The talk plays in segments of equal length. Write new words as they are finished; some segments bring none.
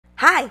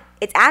Hi,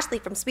 it's Ashley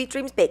from Sweet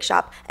Dreams Bake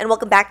Shop, and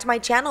welcome back to my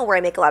channel where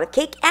I make a lot of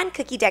cake and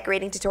cookie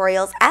decorating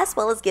tutorials as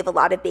well as give a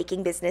lot of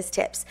baking business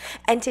tips.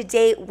 And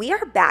today we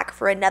are back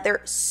for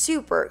another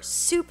super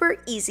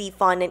easy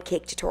fondant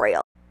cake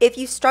tutorial. If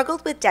you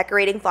struggled with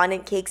decorating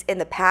fondant cakes in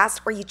the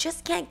past, or you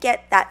just can't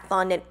get that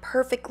fondant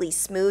perfectly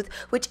smooth,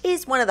 which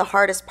is one of the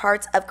hardest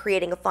parts of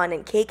creating a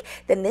fondant cake,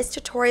 then this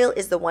tutorial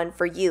is the one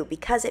for you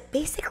because it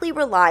basically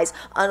relies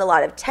on a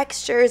lot of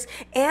textures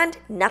and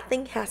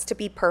nothing has to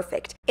be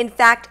perfect. In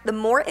fact, the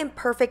more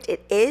imperfect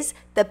it is,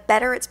 the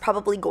better it's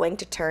probably going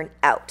to turn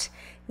out.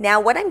 Now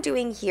what I'm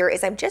doing here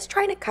is I'm just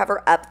trying to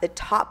cover up the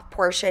top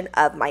portion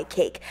of my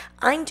cake.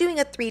 I'm doing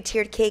a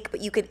 3-tiered cake,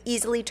 but you could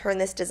easily turn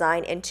this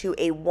design into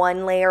a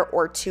 1-layer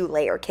or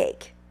 2-layer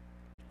cake.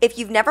 If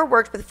you've never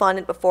worked with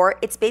fondant before,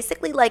 it's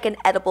basically like an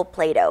edible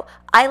Play-Doh.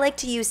 I like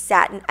to use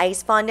satin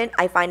ice fondant.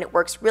 I find it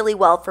works really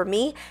well for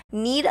me.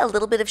 Knead a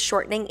little bit of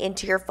shortening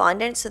into your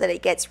fondant so that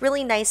it gets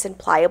really nice and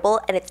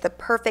pliable and it's the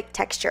perfect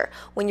texture.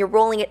 When you're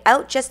rolling it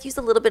out, just use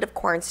a little bit of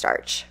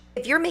cornstarch.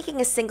 If you're making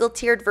a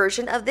single-tiered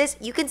version of this,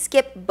 you can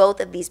skip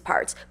both of these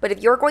parts. But if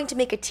you're going to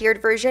make a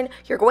tiered version,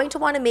 you're going to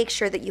want to make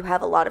sure that you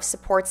have a lot of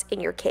supports in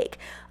your cake.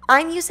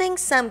 I'm using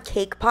some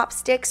cake pop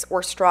sticks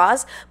or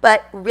straws,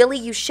 but really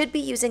you should be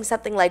using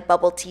something like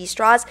bubble tea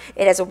straws.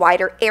 It has a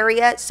wider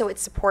area, so it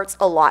supports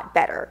a lot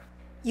better.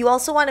 You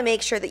also want to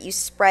make sure that you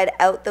spread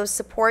out those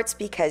supports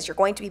because you're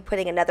going to be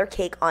putting another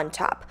cake on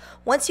top.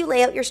 Once you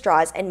lay out your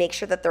straws and make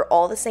sure that they're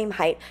all the same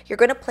height, you're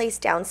going to place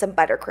down some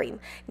buttercream.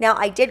 Now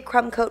I did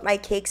crumb coat my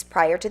cakes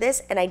prior to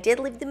this and I did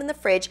leave them in the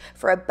fridge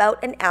for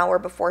about an hour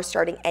before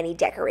starting any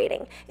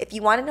decorating. If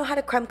you want to know how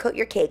to crumb coat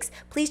your cakes,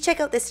 please check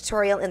out this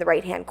tutorial in the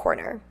right hand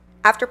corner.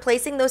 After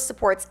placing those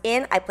supports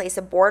in, I place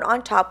a board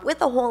on top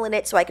with a hole in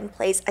it so I can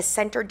place a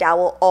center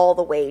dowel all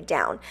the way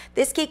down.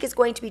 This cake is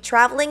going to be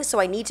traveling, so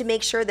I need to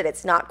make sure that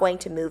it's not going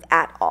to move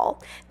at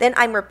all. Then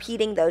I'm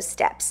repeating those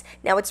steps.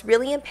 Now it's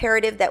really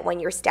imperative that when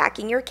you're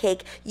stacking your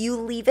cake, you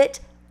leave it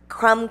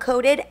crumb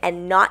coated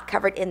and not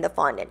covered in the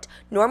fondant.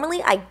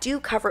 Normally I do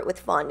cover it with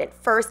fondant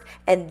first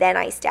and then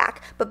I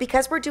stack, but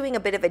because we're doing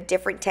a bit of a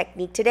different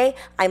technique today,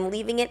 I'm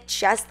leaving it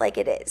just like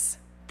it is.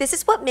 This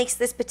is what makes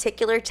this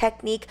particular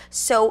technique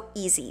so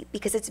easy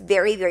because it's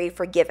very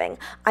forgiving.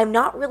 I'm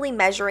not really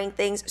measuring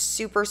things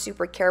super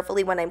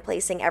carefully when I'm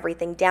placing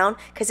everything down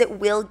because it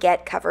will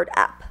get covered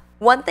up.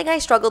 One thing I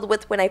struggled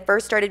with when I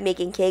first started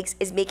making cakes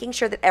is making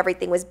sure that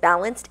everything was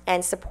balanced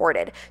and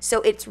supported.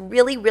 So it's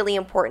really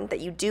important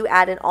that you do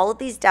add in all of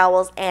these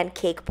dowels and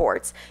cake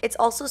boards. It's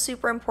also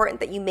super important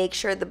that you make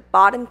sure the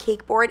bottom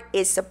cake board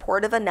is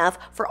supportive enough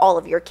for all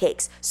of your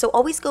cakes. So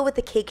always go with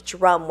the cake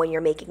drum when you're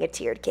making a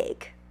tiered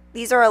cake.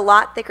 These are a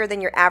lot thicker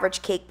than your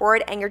average cake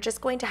board and you're just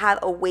going to have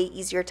a way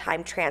easier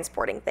time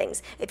transporting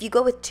things. If you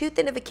go with too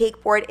thin of a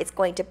cake board, it's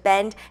going to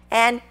bend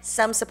and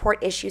some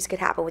support issues could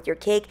happen with your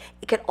cake.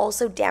 It could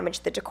also damage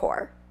the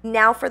decor.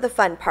 Now for the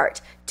fun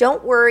part.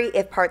 Don't worry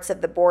if parts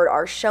of the board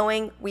are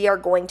showing. We are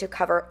going to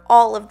cover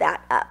all of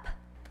that up.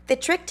 The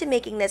trick to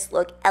making this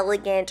look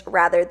elegant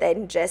rather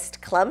than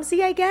just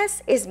clumsy, I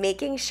guess, is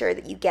making sure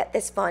that you get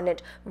this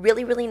fondant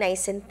really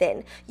nice and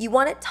thin. You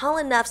want it tall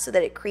enough so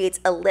that it creates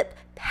a lip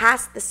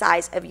past the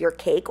size of your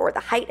cake, or the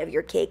height of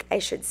your cake, I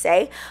should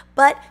say,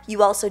 but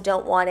you also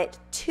don't want it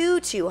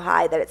too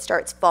high that it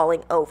starts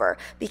falling over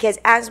because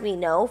as we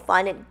know,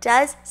 fondant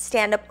does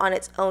stand up on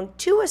its own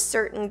to a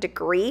certain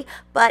degree,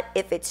 but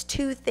if it's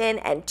too thin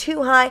and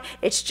too high,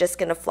 it's just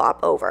going to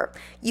flop over.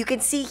 You can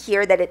see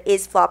here that it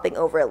is flopping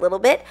over a little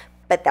bit,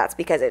 but that's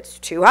because it's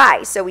too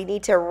high, so we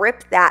need to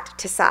rip that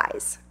to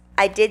size.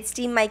 I did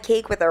steam my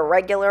cake with a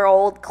regular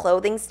old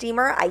clothing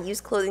steamer. I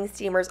use clothing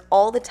steamers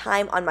all the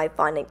time on my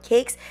fondant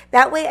cakes.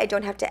 That way I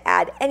don't have to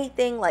add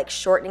anything like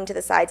shortening to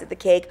the sides of the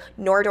cake,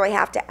 nor do I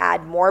have to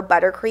add more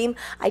buttercream.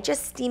 I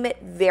just steam it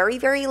very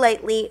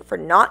lightly for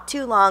not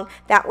too long.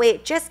 That way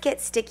it just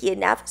gets sticky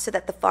enough so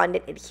that the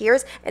fondant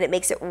adheres and it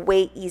makes it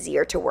way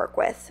easier to work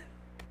with.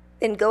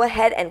 Then go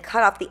ahead and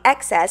cut off the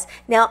excess.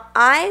 Now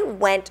I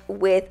went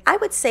with, I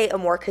would say, a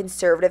more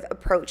conservative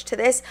approach to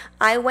this.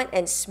 I went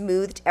and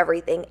smoothed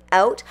everything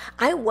out.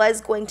 I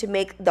was going to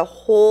make the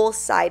whole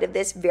side of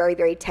this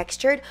very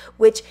textured,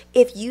 which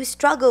if you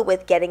struggle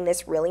with getting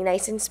this really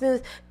nice and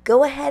smooth,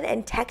 go ahead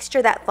and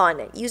texture that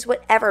fondant. Use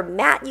whatever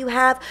mat you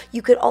have.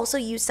 You could also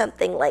use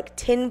something like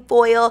tin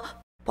foil,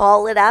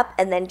 ball it up,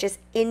 and then just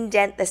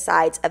indent the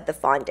sides of the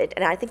fondant.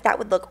 And I think that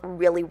would look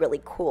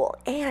really cool.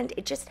 And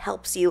it just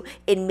helps you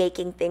in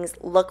making things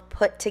look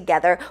put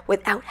together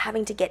without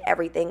having to get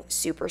everything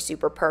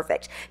super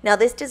perfect. Now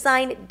this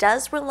design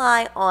does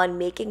rely on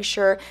making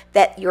sure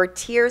that your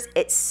tiers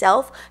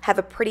itself have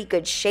a pretty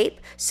good shape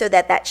so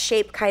that that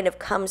shape kind of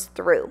comes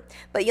through.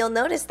 But you'll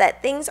notice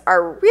that things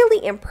are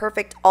really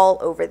imperfect all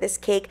over this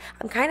cake.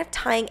 I'm kind of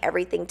tying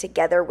everything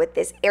together with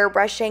this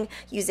airbrushing,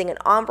 using an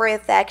ombre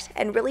effect,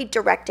 and really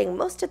directing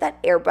most of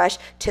that airbrush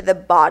to the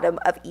bottom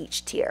of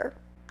each tier.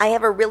 I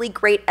have a really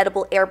great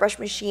edible airbrush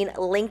machine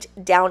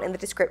linked down in the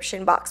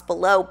description box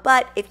below,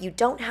 but if you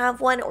don't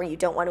have one or you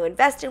don't want to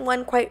invest in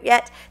one quite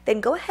yet,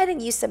 then go ahead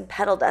and use some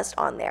petal dust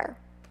on there.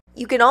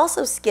 You can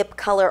also skip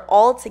color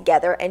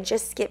altogether and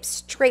just skip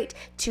straight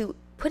to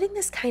putting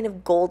this kind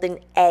of golden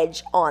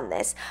edge on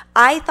this.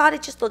 I thought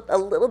it just looked a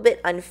little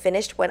bit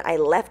unfinished when I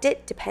left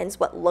it. Depends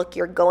what look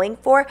you're going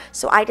for.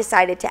 So I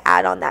decided to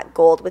add on that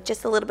gold with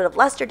just a little bit of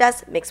luster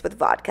dust mixed with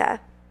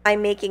vodka.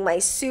 I'm making my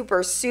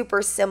super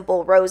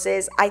simple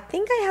roses. I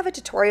think I have a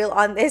tutorial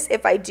on this.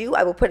 If I do,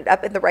 I will put it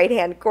up in the right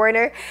hand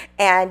corner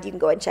and you can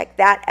go and check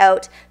that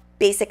out.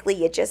 Basically,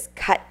 you just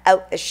cut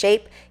out the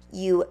shape.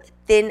 You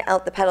thin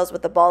out the petals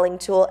with the balling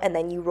tool and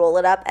then you roll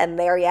it up and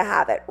there you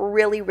have it.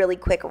 Really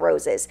quick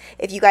roses.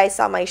 If you guys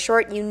saw my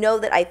short, you know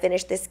that I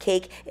finished this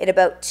cake in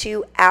about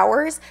 2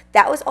 hours.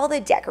 That was all the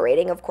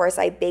decorating. Of course,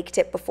 I baked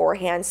it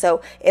beforehand,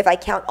 so if I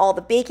count all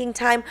the baking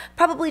time,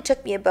 probably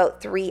took me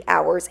about 3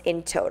 hours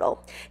in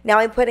total. Now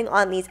I'm putting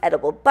on these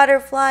edible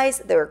butterflies.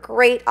 They're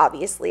great.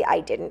 Obviously,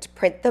 I didn't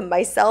print them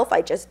myself.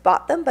 I just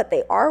bought them, but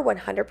they are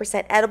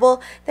 100%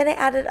 edible. Then I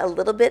added a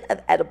little bit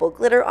of edible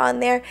glitter on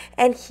there,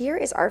 and here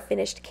is our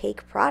finished cake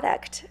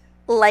product.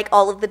 Like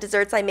all of the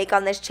desserts I make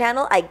on this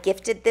channel, I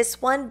gifted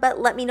this one, but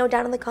let me know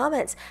down in the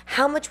comments,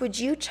 how much would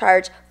you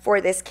charge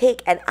for this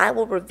cake? And I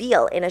will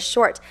reveal in a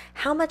short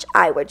how much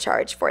I would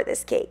charge for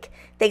this cake.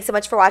 Thanks so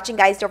much for watching,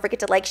 guys. Don't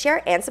forget to like,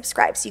 share, and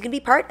subscribe so you can be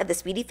part of the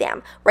Sweetie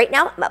fam. Right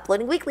now, I'm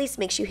uploading weekly, so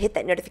make sure you hit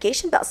that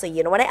notification bell so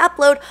you know when I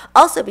upload.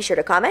 Also, be sure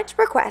to comment,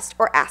 request,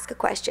 or ask a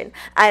question.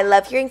 I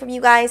love hearing from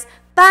you guys.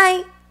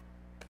 Bye!